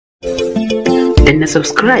danna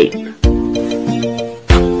subscribe,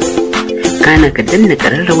 kana ka danna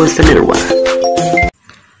ƙararrawar sanarwa.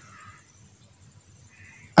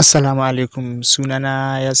 Assalamu alaikum,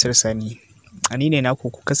 sunana Yasir Sani. Ni ne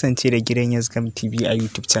naku ku kasance da gidan Yasgamb TV a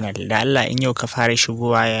YouTube channel. Da Allah in yau ka fara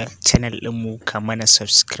shigowa channel ɗinmu ka mana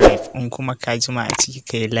subscribe, in kuma ka jima a ciki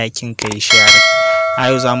ka yi liking ka yi share.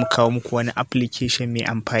 A yau za mu kawo muku wani application mai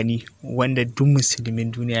amfani wanda duk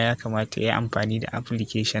musulmin duniya ya kamata ya yi amfani da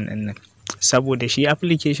application ɗin nan. Saboda shi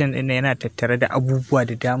application ɗin nan yana tattare da abubuwa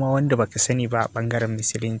da dama wanda baka sani ba a ɓangaren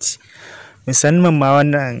musulunci. Musamman ma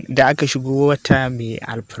wannan da aka shigo wata mai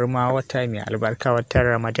alfarma, wata mai albarka, watan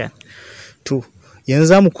Ramadan. To yanzu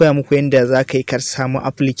za mu koya muku yadda za ka yi ka samu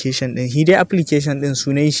application ɗin. Shi dai application ɗin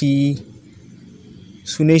sunan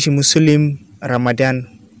shi Muslim Ramadan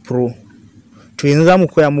Pro. To yanzu za mu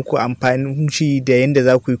koya muku amfanin shi da yadda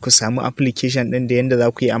za ku yi ku samu application ɗin da yadda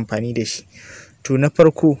za ku yi amfani da shi. To na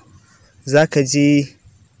farko za ka je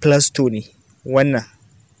Play Store ne, wannan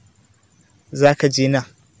za ka je nan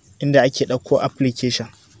inda ake ɗauko application.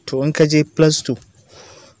 To in ka je Play Store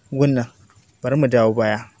wannan, bari mu dawo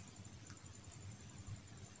baya.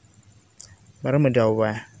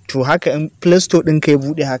 To haka in Play Store ɗinka ya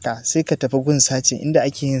buɗe haka sai ka tafi gun searching inda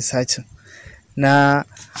ake yin searching na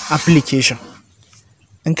application.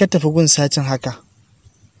 In ka tafi gun searching haka,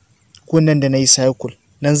 gun nan da na yi cycle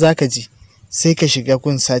nan za ka je sai ka shiga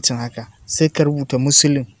gun searching haka sai ka rubuta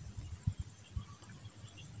Muslim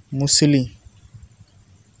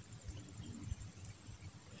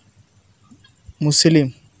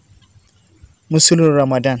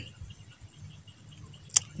Ramadan.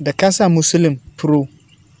 Da ka sa Muslim Pro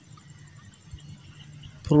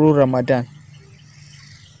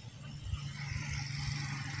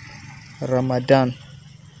Ramadan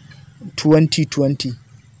 2020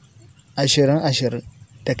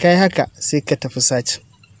 da kai haka sai ka tafi sacin.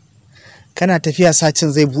 Kana tafiya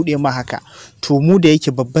sacin zai buɗe ma haka. To mu da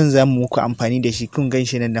yake babban zamu muku amfani da shi, kun gan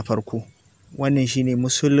shi nan na farko. Wannan shine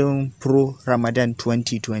Muslim Pro Ramadan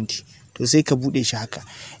 2020. To sai ka buɗe shi haka.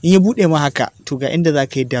 In ya buɗe ma haka, to ga inda za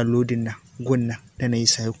ka yi downloading na gunna da na yi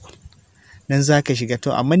cycle. Nan za ka shiga.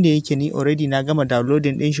 To amma da yake ni already na gama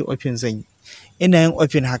downloading ɗin shi, open zan yi. Ina yin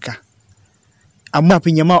open haka. Amma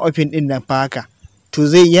kafin ya ma open ɗin nan fa haka, to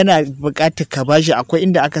zai yana buƙatar ka bashi, akwai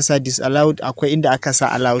inda aka sa disallowed, akwai inda aka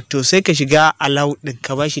sa allowed. To sai ka shiga allowed ɗin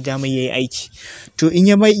ka bashi damar yayi aiki. To in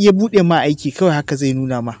ya buɗe ma aiki kawai haka zai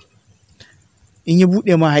nuna ma. In ya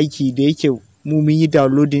buɗe ma aiki, da yake mu mun yi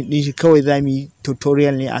downloading ɗin shi kawai za mu yi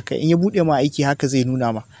tutorial ne akai. In ya buɗe ma aiki haka zai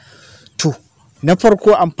nuna ma. To na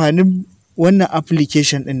farko amfanin wannan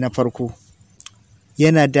application ɗin na farko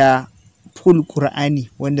yana da full Qur'ani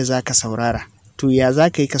wanda za ka saurara. To ya za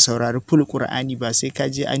ka yi ka saurari full Qur'ani ba sai ka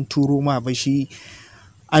je an tura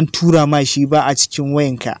ma shi ba a cikin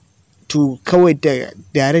wayanka. To kawai da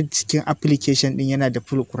direct cikin application din yana da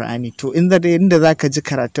full Qur'ani. To inda za ka ji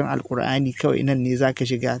karatun Alqur'ani kawai nan ne za ka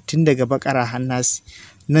shiga tun daga Bakara har Nasi,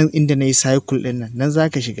 nan inda na yi cycle din nan za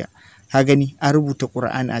ka shiga. Ka gani an rubuta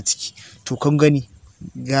Qur'ani a ciki. To kun gani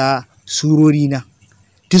ga surori na,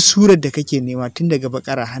 duk surar da kake nema tun daga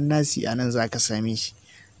Bakara har Nasi a nan za ka same shi.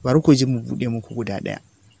 Bari ku ji mu buɗe muku guda ɗaya.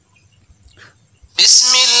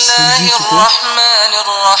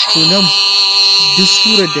 Bismillahirrahmanirrahim. To nan duk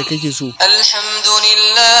surar da kake so.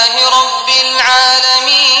 Alhamdulillahi rabbil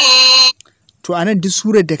alamin. To anan duk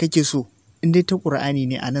surar da kake so in dai ta Qur'ani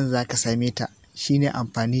ne anan za ka same ta. Shine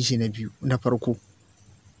amfanin shi na farko.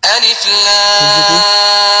 Alif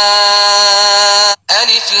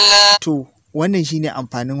lam. To wannan shine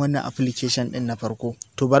amfanin wannan application ɗin na farko.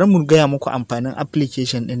 To bari mu gaya muku amfanin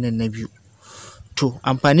application ɗin nan na biyu. To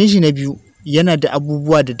amfanin shi na biyu yana da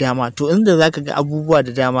abubuwa da dama. To inda za ka ga abubuwa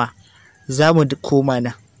da dama za mu koma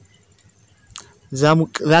nan. Za mu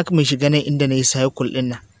shiga nan inda na yi cycle ɗin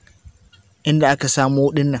nan, inda aka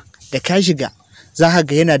samo ɗin nan. Da ka shiga za ka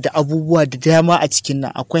ga yana da abubuwa da dama a cikin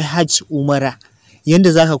nan. Akwai hajj, umara,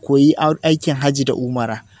 yanda za ka koyi aikin hajji da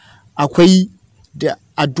umara. Akwai da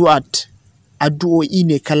addu'o'i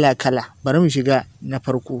ne kala-kala. Bari mu shiga na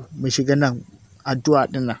farko, mu shiga nan addu'a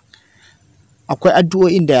ɗin nan. Akwai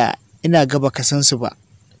addu'o'in da ina gaba ka san su ba,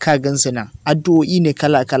 ka gan su nan. Addu'o'i ne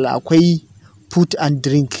kala-kala. Akwai food and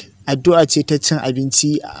drink, addu'a ce ta cin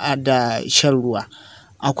abinci da shan ruwa.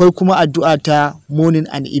 Akwai kuma addu'a ta morning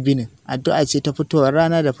and evening, addu'a ce ta fitowar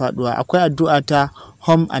rana da faɗuwa. Akwai addu'a ta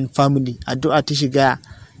home and family, addu'a ta shiga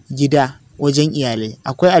gida wajen iyalai.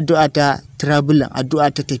 Akwai addu'a ta traveling,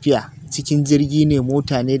 addu'a ta tafiya cikin jirgi ne,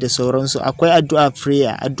 mota ne da sauransu. Akwai addu'a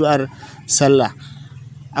prayer, addu'ar sallah.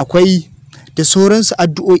 Akwai da sauransu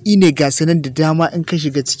addu'o'i ne ga sanan da dama. In ka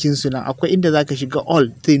shiga cikin su nan akwai inda zaka shiga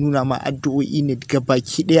all, zai nuna ma addu'o'i ne ga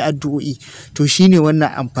baki ɗaya addu'o'i. To shine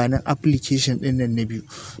wannan amfanin application ɗin nan na biyu.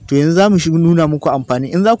 To yanzu za mu nuna muku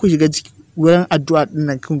amfani. In za ku shiga wurin addu'a ɗin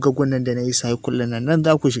nan, kun ga gwannan da na yi sai kullum nan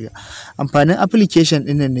za ku shiga. Amfanin application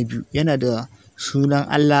ɗin nan na biyu, yana da sunan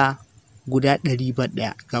Allah guda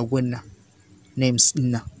 101 ga gwannan names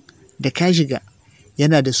ɗin nan. Da ka shiga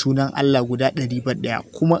yana da sunan Allah guda 101,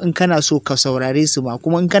 kuma in kana so ka saurare su ma,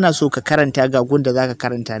 kuma in kana so ka karanta ga gunda za ka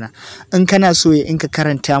karanta na. In kana so ya in ka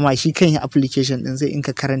karanta ma shi kan application ɗin zai in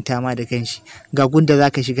ka karanta ma da kanshi ga gunda za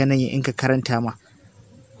ka shiga nan ya in ka karanta ma.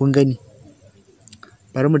 Kun gani?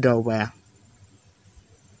 Bari mu dawo baya.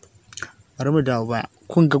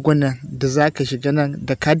 Kun ga gwannan da za ka shiga nan,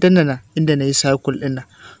 da ka danna nan inda na yi cycle ɗin nan,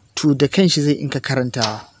 to da kanshi zai in ka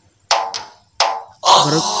karantawa.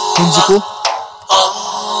 Kun ji ko?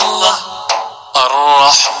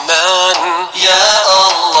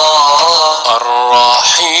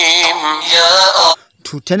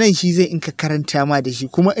 To ta nan shi zai in ka karanta ma da shi,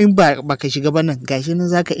 kuma in ba ka shiga ba nan gashi nan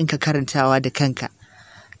zaka in ka karantawa da kanka.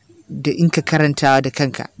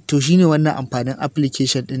 To shine wannan amfanin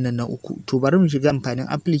application ɗin nan na uku. To bari mu shiga amfanin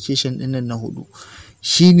application ɗin nan na hudu.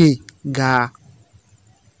 Shine ga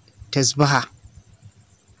tasbaha.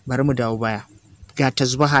 Bari mu dawo baya. Ga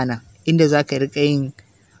tasbaha nan inda zaka riƙa yin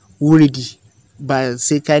wuridi, ba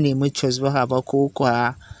sai ka nemi tasbaha ba ko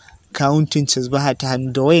kwa counting tasbaha ta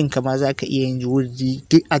hannu, da wayanka ma zaka iya yin wuridi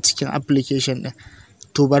duk a cikin application ɗin.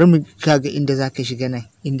 To bari mu kaga inda zaka shiga nan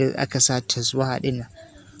inda aka sa tasbaha ɗin nan.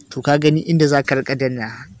 To ka gani inda zaka riƙa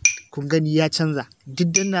danna. Kun gani ya canza.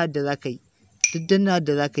 Duk danna da zaka yi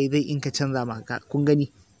zai in ka canza maka. Kun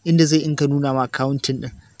gani inda zai in ka nuna ma counting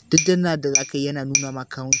ɗin. Duk danna da zaka yi yana nuna ma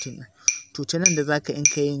counting ɗin. To ta nan da zaka in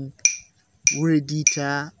ka yin wuridi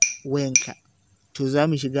ta wayanka. To za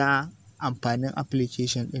mu shiga amfanin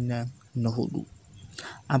application ɗin nan na hudu.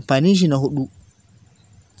 Amfanin shi na hudu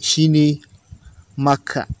shine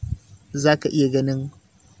maka. Za ka iya ganin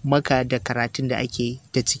maka da karatun da ake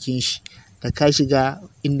ta cikin shi. Da ka shiga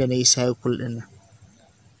inda na yi cycle ɗin nan.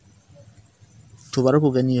 To bari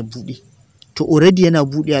ku gani ya buɗe. To already yana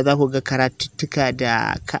buɗewa, za ku ga karatuttuka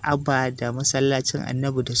da Ka'aba da masallacin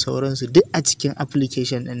Annabi da sauransu duk a cikin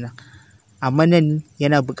application ɗin nan. Amma nan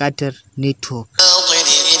yana buƙatar network. To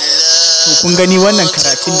kun gani wannan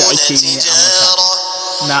karatun da ake yi a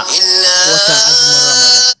Makka na watan azumin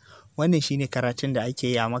Ramadan. Wannan shine karatun da ake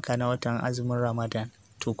yi a Makka na watan azumin Ramadan.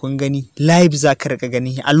 To kun gani live za ka riƙa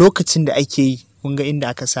ganin a lokacin da ake yi. Kun ga inda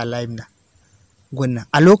aka sa live na gunnan.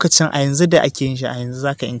 A lokacin a yanzu da ake yin shi, a yanzu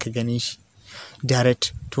za ka in ka ganin shi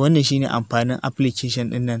direct. To wannan shine amfanin application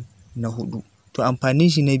ɗin nan na hudu. To amfanin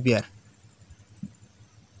shi na biyar,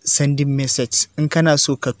 sending message. In kana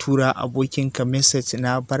so ka tura abokinka message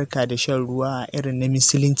na barka da shan ruwa irin na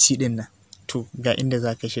musulunci ɗin nan, to ga inda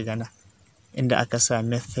za ka shiga nan inda aka sa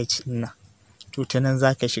message ɗin nan. To ta nan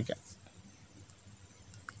za ka shiga.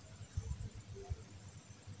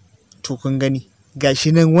 To kun gani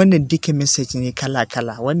gashi nan wannan duka message ne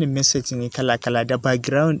kala-kala. Wannan message ne kala-kala da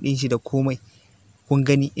background ɗin shi da komai. Kun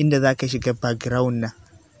gani inda za ka shiga background nan.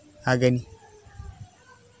 A gani.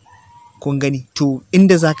 Kun gani. To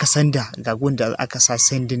inda za ka sanda ga gunda aka sa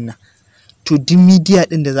sending nan. To duk media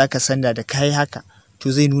ɗin da za ka sanda da kayi haka, to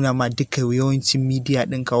zai nuna ma duka yawancin media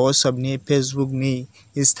ɗinka, WhatsApp ne, Facebook ne,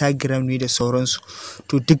 Instagram ne da sauransu.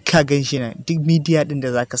 To duk ka gan shi nan. Duk media ɗin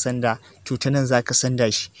da za ka sanda, to ta nan za ka sanda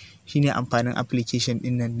shi. Shine amfanin application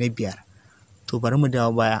ɗin nan na biyar. To bari mu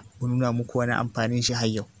dawo baya mu nuna muku wani amfanin shi har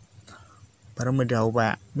yau. Bari mu dawo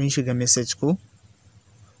baya. Mun shiga message ko?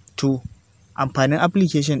 To amfanin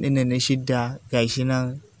application ɗin nan na shidda gashi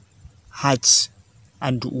nan Hajj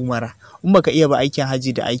and Umara. In baka iya ba aikin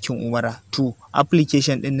haji da aikin umara, to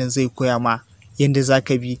application ɗin nan zai koya ma yanda za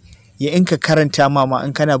ka bi ya in ka karanta ma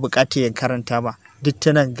in kana buƙatar ya karanta ma. Duk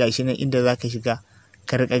ta nan gashi nan inda za ka shiga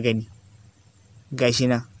ka riƙa gani. Gashi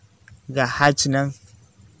nan. Ga Hajj nan,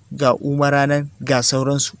 ga Umara nan, ga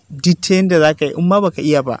sauransu. Duk ta yanda za ka yi, in ma baka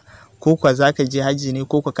iya ba, ko kwa za ka je hajji ne,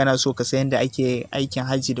 ko kwa kana so ka san yadda ake aikin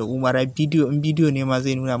hajji da umara, bidiyo in bidiyo ne ma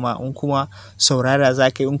zai nuna ma, in kuma saurara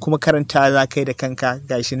za ka yi, in kuma karantawa za ka yi da kanka.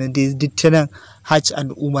 Gashi nan dai duk ta nan Hajj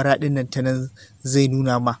and Umara ɗin nan ta nan zai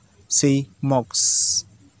nuna ma. Sai mosque.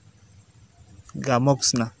 Ga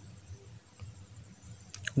mosque nan.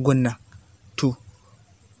 Gunna.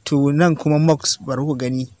 To nan kuma mosque bari ku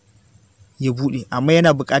gani ya buɗe, amma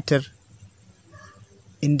yana buƙatar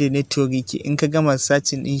inda network yake. In ka gama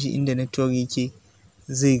searching ɗin shi inda network yake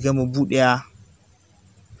zai gama buɗewa.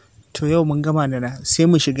 To yau mun gama da nan, sai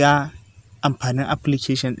mu shiga amfanin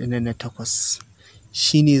application ɗin na takwas.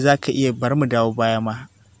 Shine za ka iya, bari mu dawo baya ma,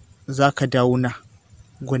 za ka dawo nan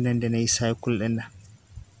gwannan da na yi cycle ɗin nan.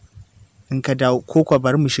 In ka dawo ko kuwa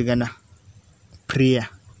bari mu shiga nan prayer.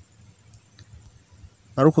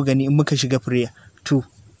 Bari ku gani in muka shiga prayer. To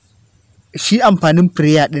shi amfanin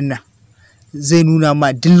prayer ɗin nan zai nuna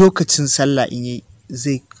ma duk lokacin sallah in yi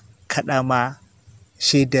zai kaɗa ma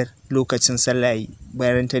shaidar lokacin sallah yi.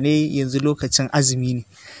 Bayaranta ne yanzu lokacin azumi ne.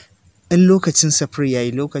 In lokacin safar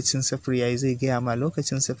yayi zai gaya ma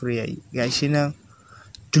lokacin safar yayi. Gashi nan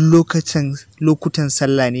duk lokutan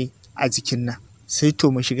sallah ne a jikin nan. Sai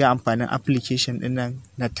to mu shiga amfanin application ɗin nan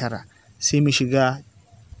na tara. Sai mu shiga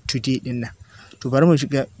today ɗin nan. To bari mu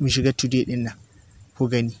shiga today ɗin nan ku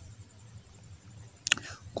gani.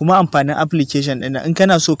 Kuma amfanin application ɗin nan in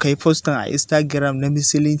kana so ka yi posting a Instagram na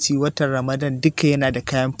musulunci watan Ramadan duka yana da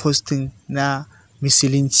kayan posting na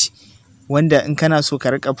musulunci. Wanda in kana so ka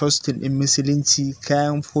rika posting ɗin musulunci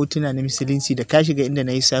kayan hotuna na musulunci da ka shiga inda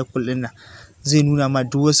na yi cycle ɗin nan zai nuna ma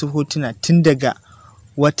duk wasu hotuna tun daga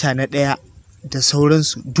wata na ɗaya da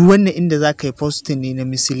sauransu. Duk wannan inda za ka yi posting ne na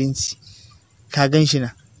musulunci ka gan shi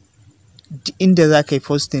nan. Duk inda za ka yi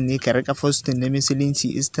posting ne ka rika posting na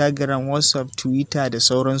musulunci Instagram, WhatsApp, Twitter da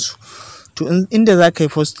sauransu. To inda za ka yi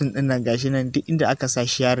posting ɗin nan gashi nan duk inda aka sa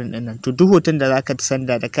sharing ɗin nan. To duk hoton da za ka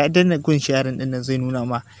sanda da ka danna gun sharing ɗin nan zai nuna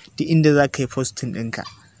ma duk inda za ka yi posting ɗinka.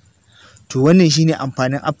 To wannan shine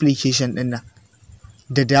amfanin application ɗin nan.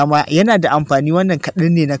 Da dama yana da amfani, wannan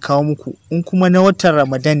kaɗan ne na kawo muku. In kuma na watan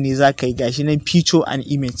Ramadan ne za ka yi gashi nan picture and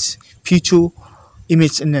image. Picture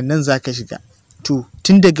image ɗin nan za ka shiga. To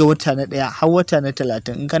tun daga wata na ɗaya har wata na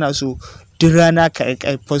 30 in kana so duk rana ka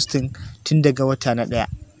yi posting tun daga wata na ɗaya.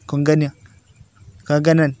 Kun gani? Ka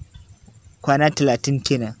ga nan kwana 30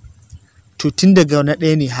 kenan. To tun daga na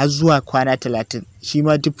ɗaya ne har zuwa kwana 30. Shi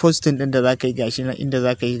ma duk posting ɗin da za ka yi gashi nan inda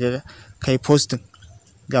za ka yi posting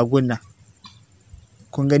ga gunna.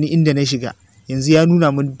 Kun gani inda na shiga. Yanzu ya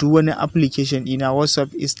nuna min duk wani application ɗina WhatsApp,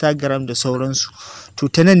 Instagram da sauransu. To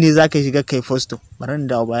ta nan ne za ka shiga kai posting. Bari in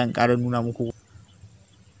dawo bayan ƙara nuna muku.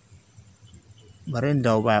 Bari in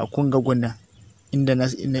dawo baya kun ga gunna inda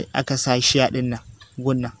aka sa share ɗin nan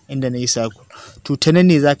gunna inda na yi cycle. To ta nan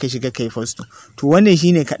ne za ka shiga kai posting. To wannan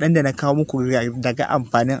shine kaɗan da na kawo muku daga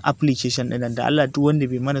amfanin application ɗin nan. Da Allah duk wanda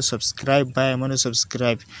bai mana subscribe baya mana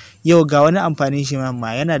subscribe. Yau ga wani amfanin shi ma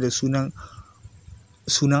yana da sunan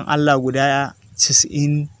Allah guda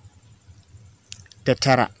 99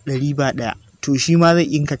 ɗari ba ɗaya. To shi ma zai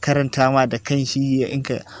inka karanta ma da kan shi in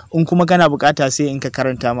kuma kana bukata sai in ka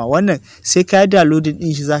karanta ma. Wannan sai ka yi downloading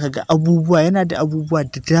din shi zaka ga abubuwa, yana da abubuwa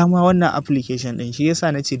da dama wannan application din. Shi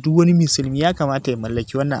yasa nace duk wani musulmi ya kamata ya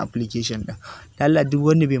mallaki wannan application din. Allah duk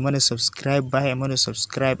wanda bai mana subscribe ba ya mana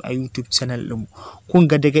subscribe a YouTube channel din mu. Kun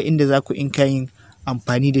ga daga inda za ku inka yin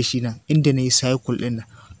amfani da shi nan inda na yi cycle din nan.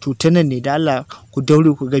 To ta nan ne da Allah ku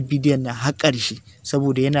daure ku ga bidiyon nan har ƙarshe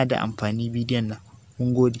saboda yana da amfani bidiyon nan.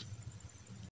 Mun gode.